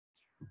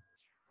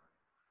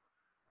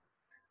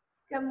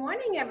Good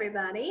morning,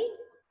 everybody.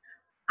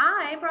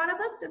 I brought a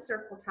book to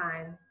Circle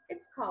Time.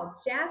 It's called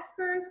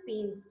Jasper's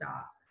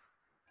Beanstalk.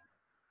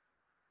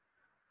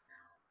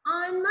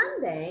 On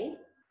Monday,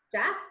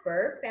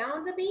 Jasper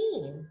found a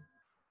bean.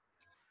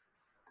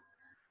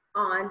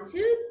 On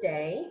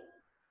Tuesday,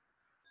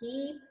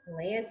 he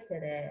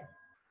planted it.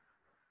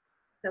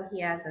 So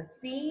he has a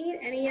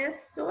seed and he has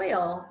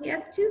soil. He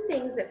has two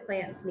things that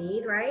plants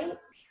need, right?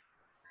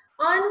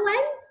 On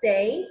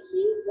Wednesday,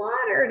 he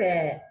watered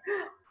it.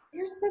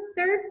 There's the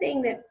third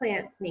thing that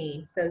plants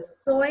need. So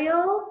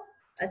soil,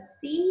 a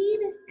seed,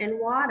 and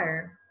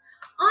water.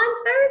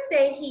 On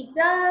Thursday, he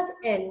dug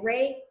and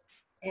raked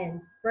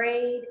and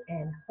sprayed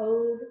and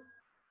hoed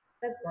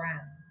the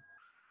ground.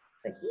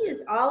 So he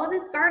used all of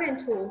his garden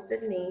tools,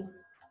 didn't he?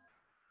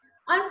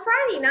 On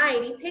Friday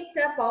night, he picked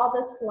up all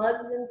the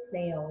slugs and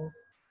snails.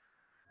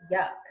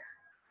 Yuck.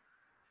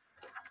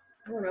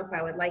 I don't know if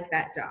I would like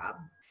that job.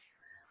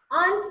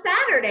 On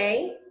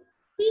Saturday,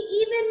 he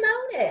even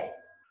mowed it.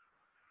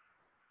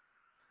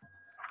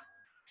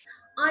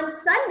 On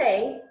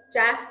Sunday,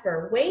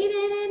 Jasper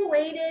waited and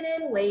waited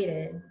and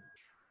waited.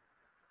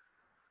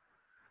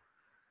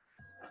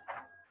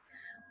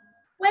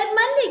 When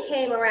Monday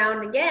came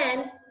around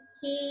again,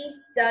 he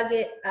dug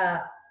it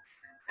up.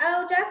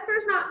 Oh,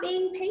 Jasper's not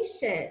being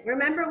patient.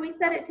 Remember, we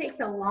said it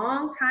takes a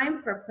long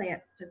time for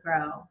plants to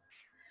grow.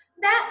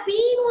 That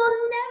bean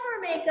will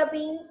never make a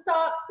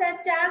beanstalk, said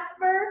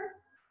Jasper.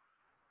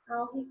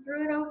 Oh, he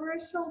threw it over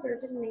his shoulder,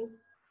 didn't he?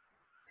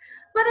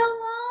 But a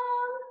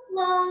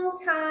long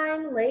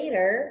time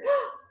later,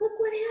 look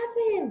what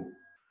happened.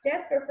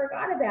 Jasper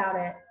forgot about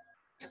it.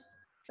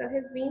 So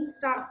his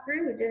beanstalk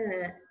grew, didn't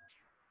it?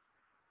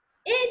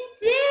 It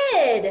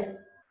did.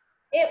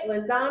 It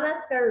was on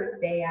a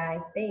Thursday, I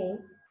think.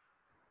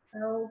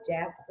 Oh,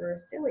 Jasper,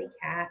 silly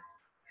cat.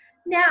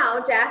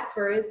 Now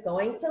Jasper is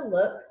going to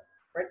look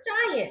for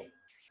giants.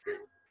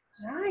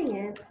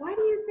 Giants? Why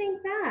do you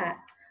think that?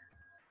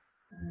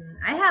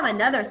 I have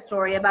another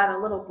story about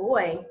a little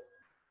boy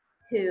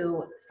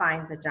who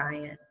finds a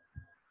giant.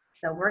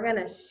 So we're going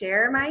to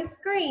share my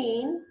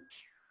screen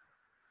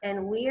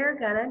and we are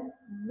going to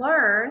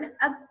learn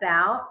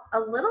about a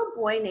little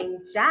boy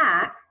named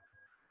Jack.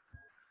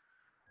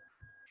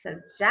 So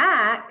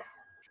Jack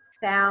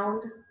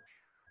found,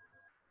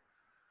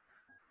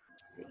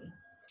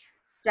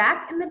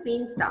 Jack and the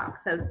beanstalk.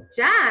 So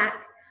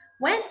Jack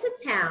went to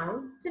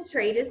town to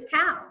trade his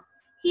cow.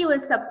 He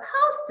was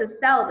supposed to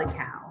sell the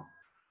cow,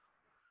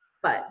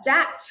 but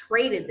Jack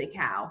traded the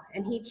cow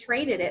and he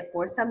traded it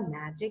for some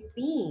magic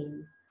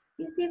beans.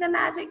 You see the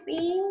magic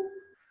beans?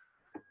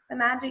 The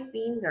magic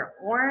beans are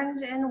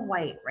orange and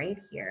white right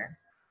here.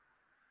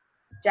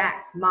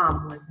 Jack's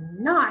mom was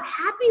not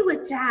happy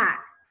with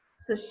Jack,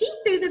 so she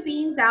threw the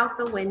beans out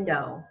the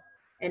window.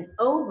 And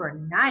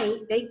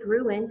overnight, they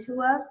grew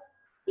into a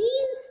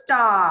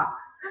beanstalk.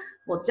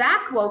 Well,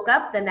 Jack woke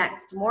up the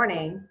next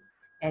morning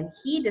and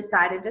he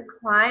decided to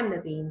climb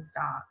the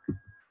beanstalk.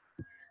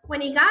 When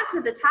he got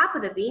to the top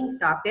of the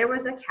beanstalk, there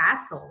was a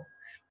castle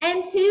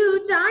and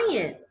two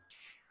giants.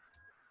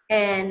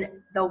 And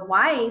the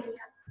wife,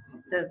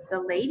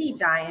 the lady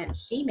giant,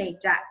 she made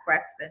Jack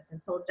breakfast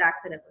and told Jack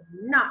that it was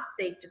not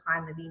safe to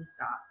climb the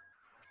beanstalk.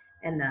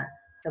 And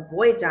the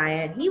boy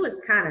giant, he was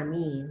kind of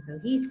mean. So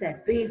he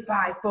said, "Fee,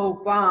 fi,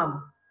 fo,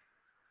 fum.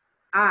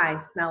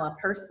 I smell a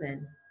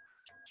person."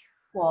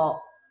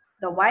 Well,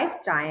 the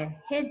wife giant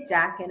hid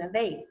Jack in a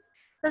vase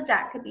so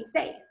Jack could be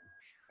safe.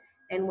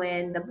 And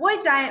when the boy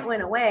giant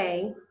went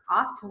away,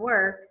 off to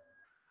work,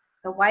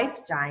 the wife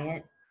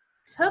giant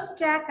took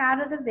Jack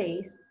out of the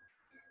vase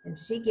and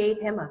she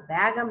gave him a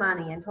bag of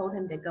money and told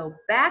him to go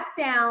back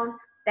down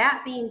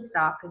that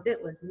beanstalk because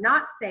it was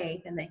not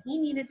safe and that he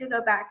needed to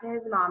go back to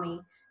his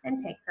mommy and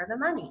take her the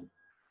money.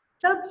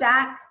 So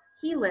Jack,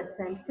 he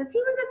listened because he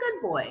was a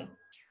good boy.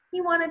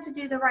 He wanted to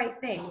do the right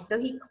thing. So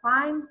he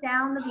climbed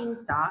down the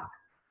beanstalk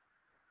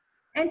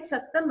and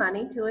took the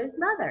money to his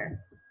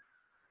mother.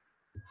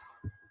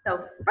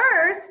 So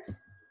first,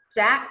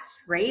 Jack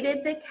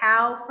traded the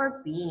cow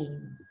for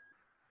beans.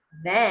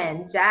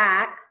 Then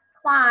Jack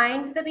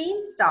climbed the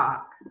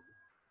beanstalk.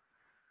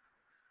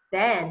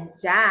 Then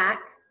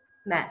Jack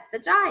met the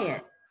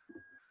giant.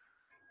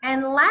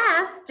 And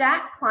last,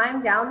 Jack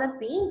climbed down the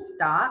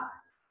beanstalk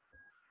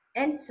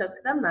and took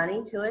the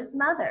money to his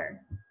mother.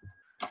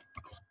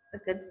 It's a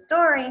good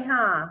story,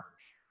 huh?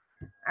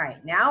 All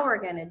right, now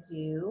we're going to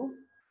do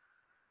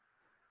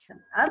some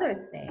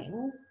other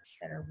things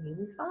that are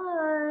really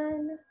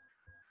fun.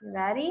 You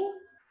ready?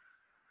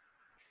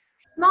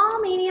 Small,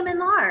 medium, and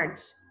large.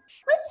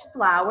 Which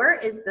flower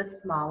is the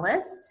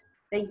smallest,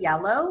 the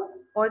yellow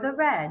or the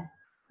red?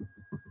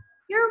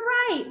 You're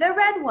right, the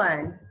red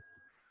one.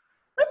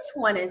 Which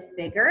one is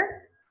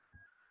bigger?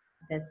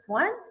 This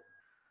one?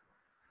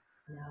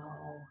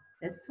 No.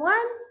 This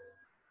one?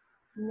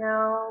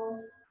 No.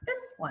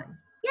 This one?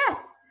 Yes.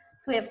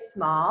 So we have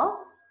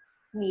small,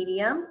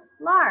 medium,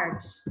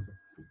 large.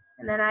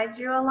 And then I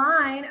drew a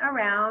line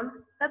around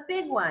the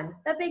big one,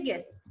 the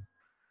biggest.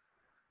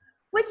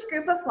 Which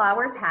group of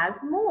flowers has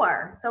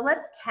more? So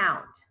let's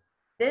count.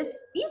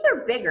 These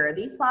are bigger.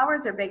 These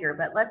flowers are bigger,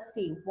 but let's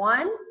see.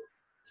 1,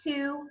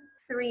 2,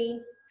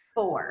 3,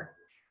 4.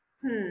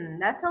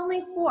 That's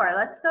only 4.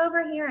 Let's go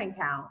over here and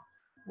count.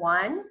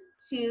 1,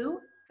 2,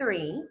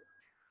 3,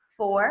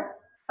 4,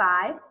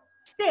 5,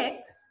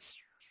 6,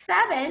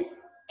 7,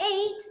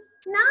 8,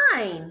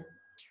 9.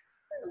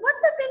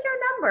 What's a bigger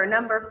number?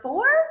 Number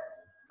 4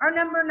 or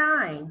number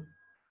 9?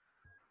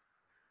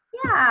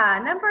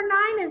 Yeah, number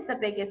 9 is the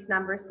biggest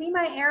number. See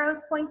my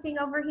arrows pointing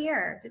over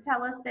here to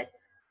tell us that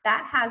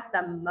that has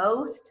the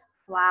most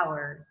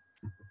flowers.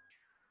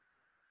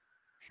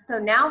 So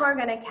now we're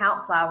going to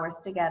count flowers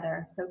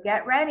together. So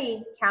get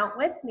ready. Count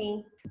with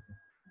me.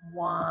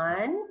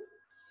 1,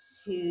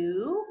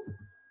 2,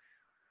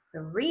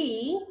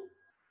 3,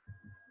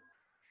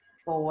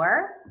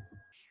 4,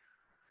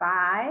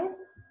 5,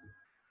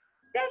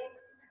 6,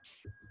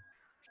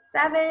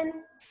 7,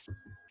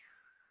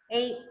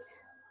 8,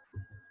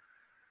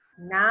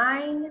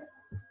 9,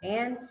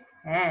 and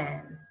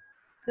 10.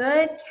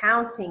 Good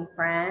counting,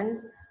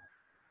 friends.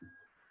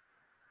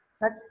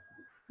 Let's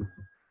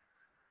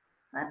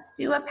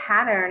do a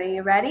pattern. Are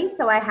you ready?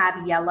 So I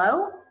have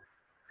yellow,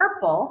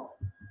 purple,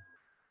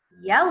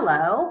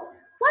 yellow.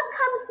 What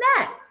comes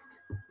next?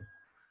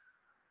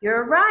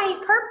 You're right,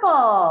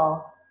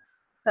 purple.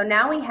 So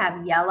now we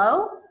have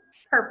yellow,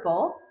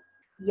 purple,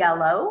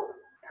 yellow,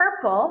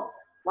 purple.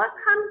 What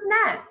comes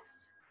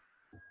next?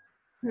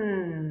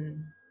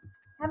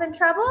 Having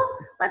trouble?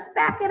 Let's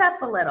back it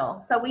up a little.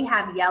 So we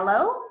have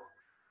yellow,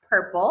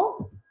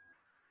 purple,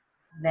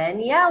 then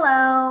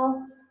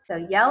yellow. So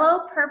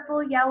yellow,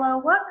 purple, yellow.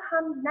 What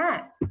comes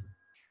next?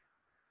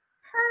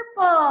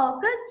 Purple.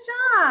 Good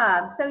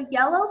job. So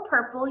yellow,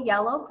 purple,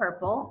 yellow,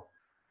 purple.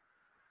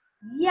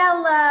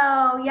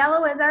 Yellow.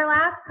 Yellow is our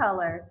last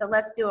color. So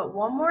let's do it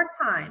one more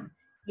time.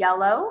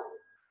 Yellow,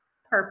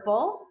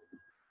 purple,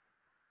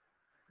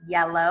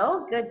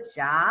 yellow. Good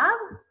job.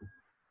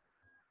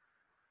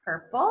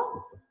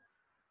 Purple,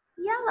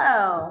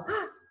 yellow.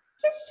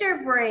 Kiss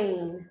your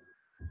brain.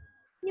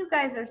 You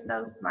guys are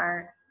so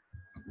smart.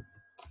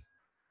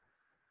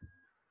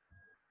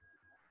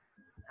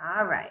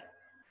 All right.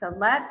 So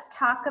let's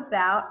talk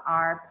about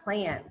our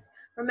plants.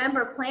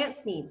 Remember,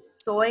 plants need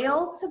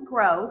soil to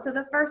grow. So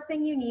the first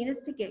thing you need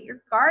is to get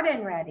your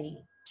garden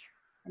ready.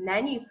 And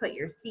then you put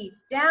your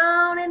seeds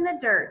down in the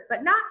dirt,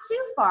 but not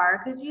too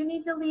far because you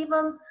need to leave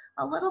them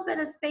a little bit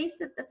of space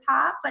at the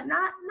top, but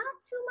not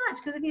too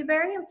much, because if you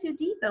bury them too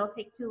deep, it'll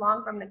take too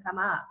long for them to come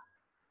up.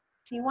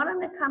 So you want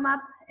them to come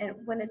up and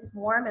when it's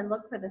warm and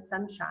look for the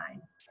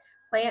sunshine.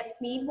 Plants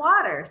need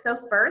water. So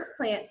first,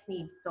 plants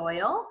need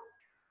soil.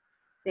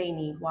 They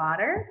need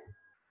water.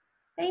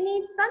 They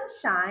need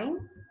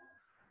sunshine.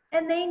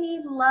 And they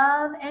need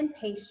love and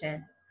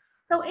patience.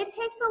 So it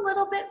takes a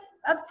little bit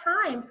of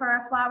time for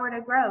a flower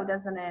to grow,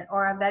 doesn't it?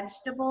 Or a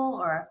vegetable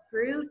or a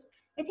fruit.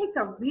 It takes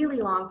a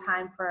really long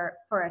time for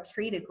a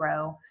tree to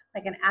grow,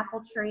 like an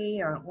apple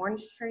tree or an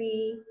orange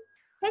tree.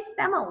 It takes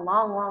them a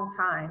long, long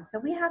time. So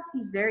we have to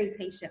be very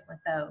patient with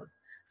those.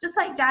 Just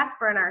like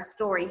Jasper in our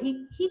story,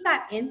 he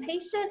got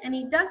impatient and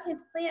he dug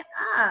his plant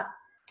up,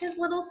 his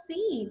little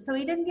seed, so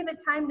he didn't give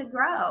it time to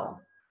grow.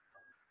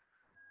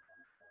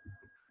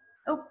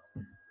 Oh.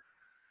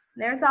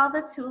 There's all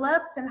the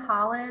tulips in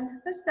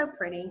Holland. They're so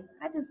pretty.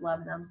 I just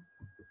love them.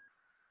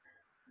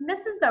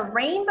 This is the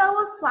rainbow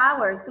of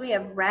flowers. So we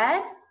have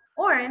red,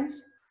 orange,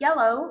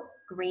 yellow,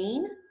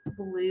 green,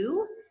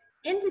 blue,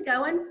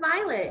 indigo, and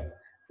violet.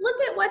 Look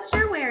at what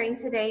you're wearing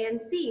today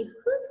and see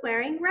who's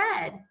wearing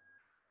red.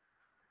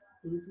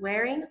 Who's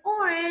wearing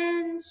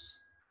orange?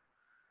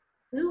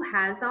 Who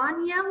has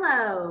on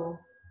yellow?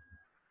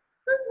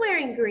 Who's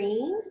wearing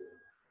green?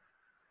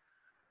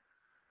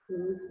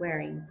 Who's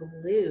wearing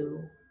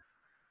blue?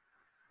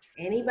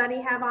 Anybody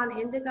have on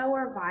indigo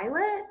or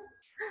violet?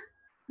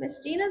 Miss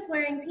Gina's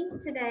wearing pink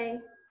today.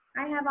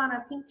 I have on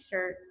a pink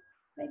shirt.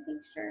 My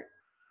pink shirt.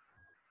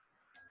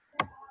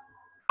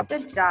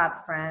 Good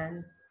job,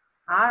 friends.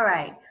 All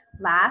right,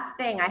 last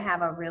thing, I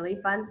have a really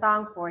fun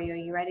song for you. Are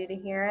you ready to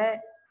hear it?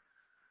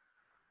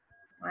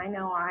 I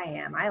know I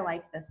am. I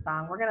like this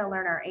song. We're gonna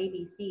learn our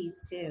ABCs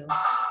too.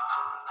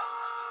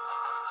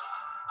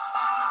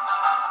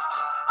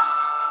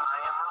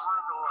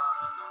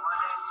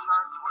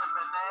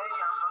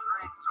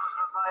 Source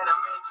of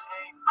vitamin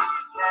A, C,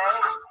 and K.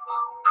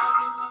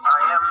 I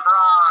am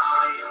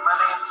broccoli. My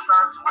name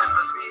starts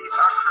with a B.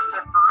 A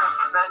cruciferous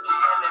veggie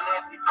and an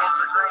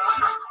anti-cancer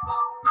green.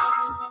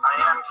 I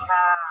am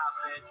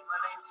cabbage. My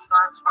name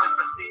starts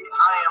with a C.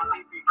 I am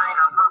leafy green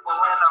or purple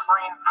and a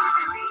brain food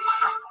you eat.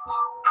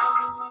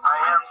 I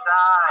am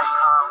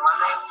daikon. My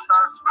name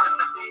starts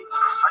with a D.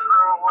 I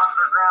grow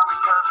underground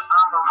because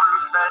I'm a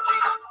root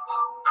veggie.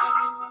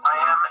 I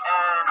am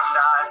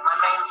endive. My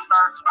name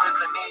starts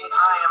with an E.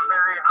 I am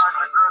very hard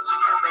to grow, so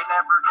you may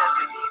never get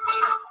to eat me.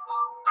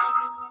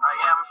 I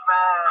am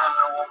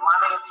fennel. My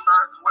name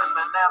starts with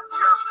an F.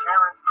 Your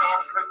parents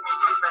can't cook me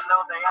even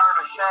though they aren't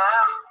a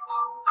chef.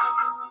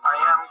 I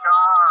am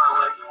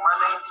garlic. My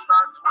name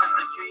starts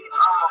with a G.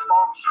 I'm a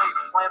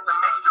bulb-shaped plant that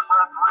makes your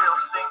breath real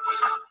stinky.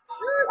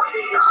 We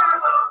are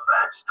the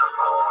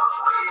vegetables,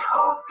 we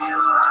hope you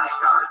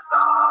like our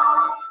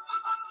song.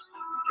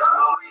 Go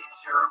eat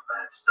your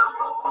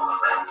vegetables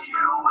and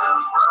you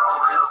will grow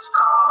real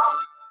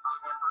strong.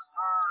 Remember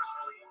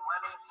parsley, my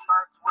name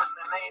starts with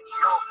an H.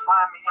 You'll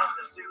find me in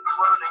the soup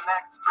floating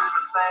next to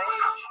the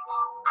sage.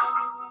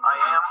 I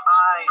am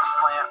ice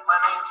plant, my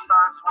name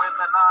starts with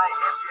an I.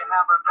 If you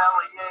have a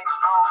bellyache,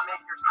 I'll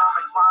make your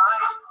stomach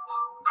fine.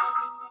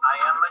 I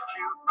am a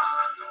jute,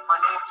 my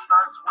name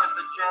starts with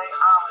a J.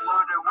 I'm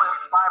loaded with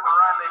fiber,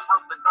 I make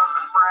rope that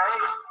doesn't fray.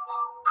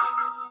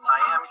 I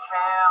am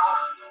kale,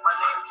 my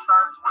name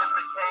starts with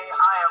a K.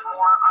 I have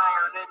more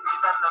iron in me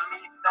than the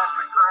meat that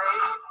you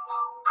crave.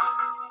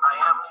 I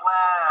am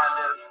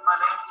lettuce, my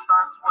name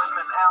starts with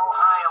an L.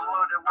 I am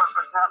loaded with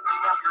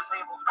potassium, your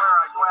table's where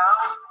I dwell.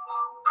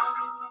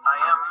 I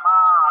am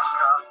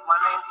maca, my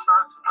name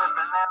starts with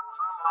an M.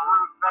 I'm a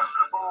root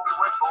vegetable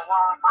with a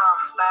long brown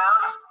stem.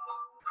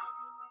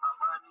 I'm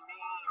a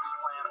neem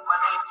plant, my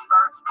name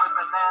starts with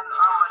an N.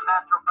 I'm a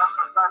natural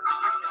pesticide so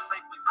you can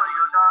safely spray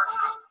your garden.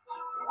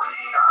 We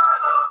are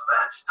the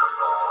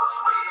vegetables,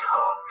 we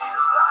hope you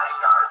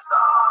like our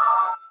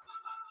song.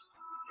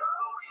 Go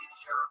eat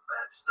your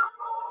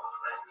vegetables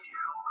and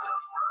you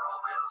will grow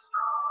real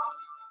strong.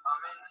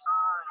 I'm an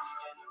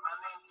onion, my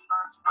name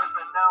starts with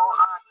a no.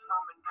 I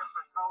come in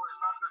different colors,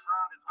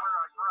 underground is where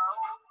I grow.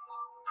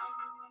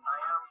 I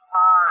am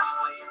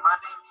parsley, my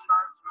name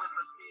starts with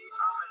a P.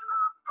 I'm an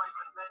herb, spice,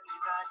 and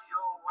veggie that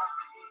you'll want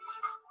to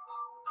eat.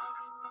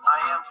 I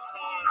am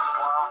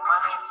quinoa, my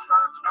name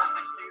starts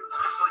with a Q.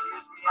 People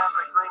use me as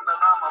a green, but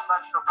I'm a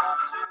vegetable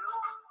too.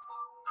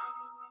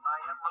 I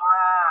am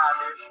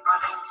radish, my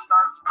name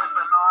starts with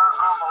an R.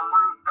 I'm a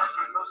root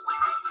veggie, mostly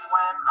eaten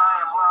when I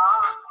am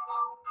raw.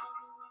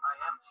 I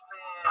am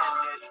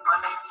spinach, my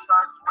name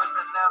starts with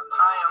an S.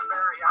 I am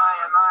very high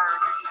in iron,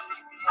 you should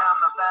eat me, I'm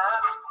the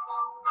best.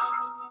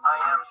 I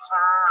am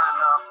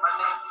turnip, my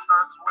name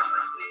starts with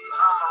a T.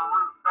 I'm a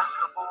root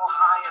vegetable,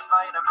 high in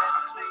vitamin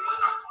C.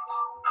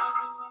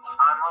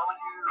 I'm a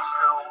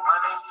Yuco, my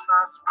name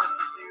starts with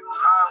a U.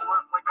 I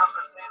look like a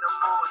potato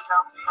full of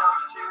calcium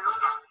too.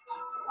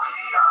 We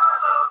are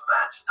the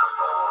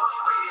vegetables,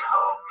 we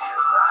hope you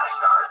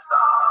like our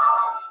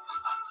song.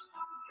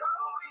 Go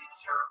eat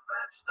your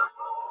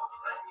vegetables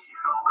and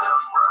you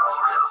will grow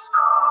real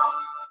strong.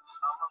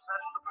 I'm a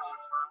vegetable,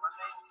 my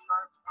name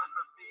starts with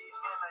a V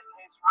and it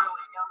tastes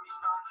really yummy,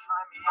 come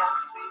try me and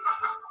see.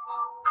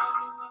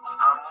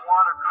 I'm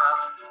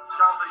watercress,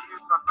 W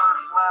is my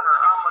first letter.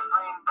 I'm a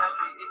green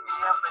veggie, eat me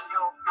up and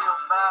you'll feel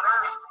better.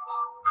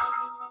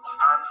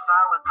 I'm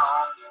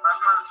xylitol, my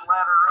first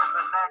letter is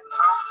an X.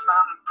 I'm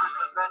found in fruits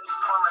and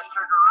veggies for my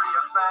sugary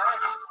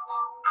effects.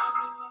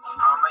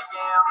 I'm a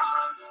yam,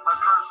 my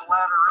first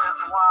letter is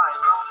Y.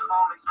 Some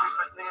call me sweet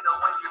potato,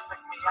 when you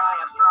pick me I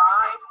am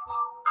dry.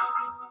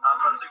 I'm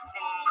a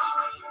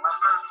zucchini, my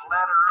first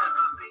letter is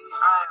a Z.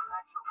 I am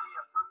actually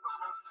a fruit, but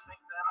most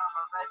think that I'm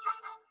a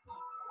veggie.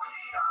 We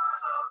are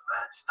the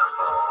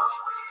vegetables,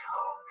 we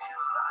hope you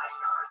like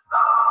our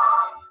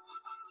song.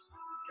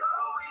 Go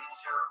eat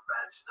your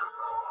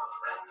vegetables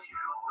and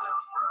you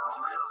will grow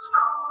real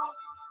strong.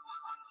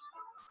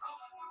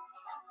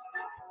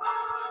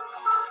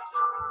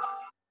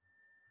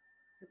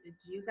 So did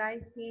you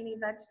guys see any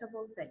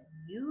vegetables that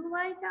you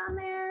like on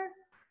there?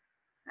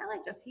 I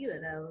like a few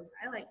of those.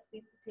 I like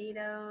sweet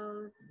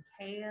potatoes and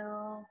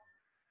kale.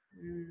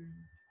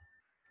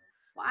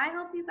 Well, I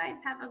hope you guys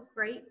have a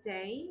great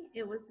day.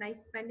 It was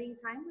nice spending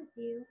time with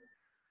you.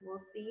 We'll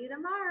see you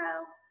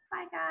tomorrow.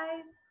 Bye,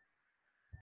 guys.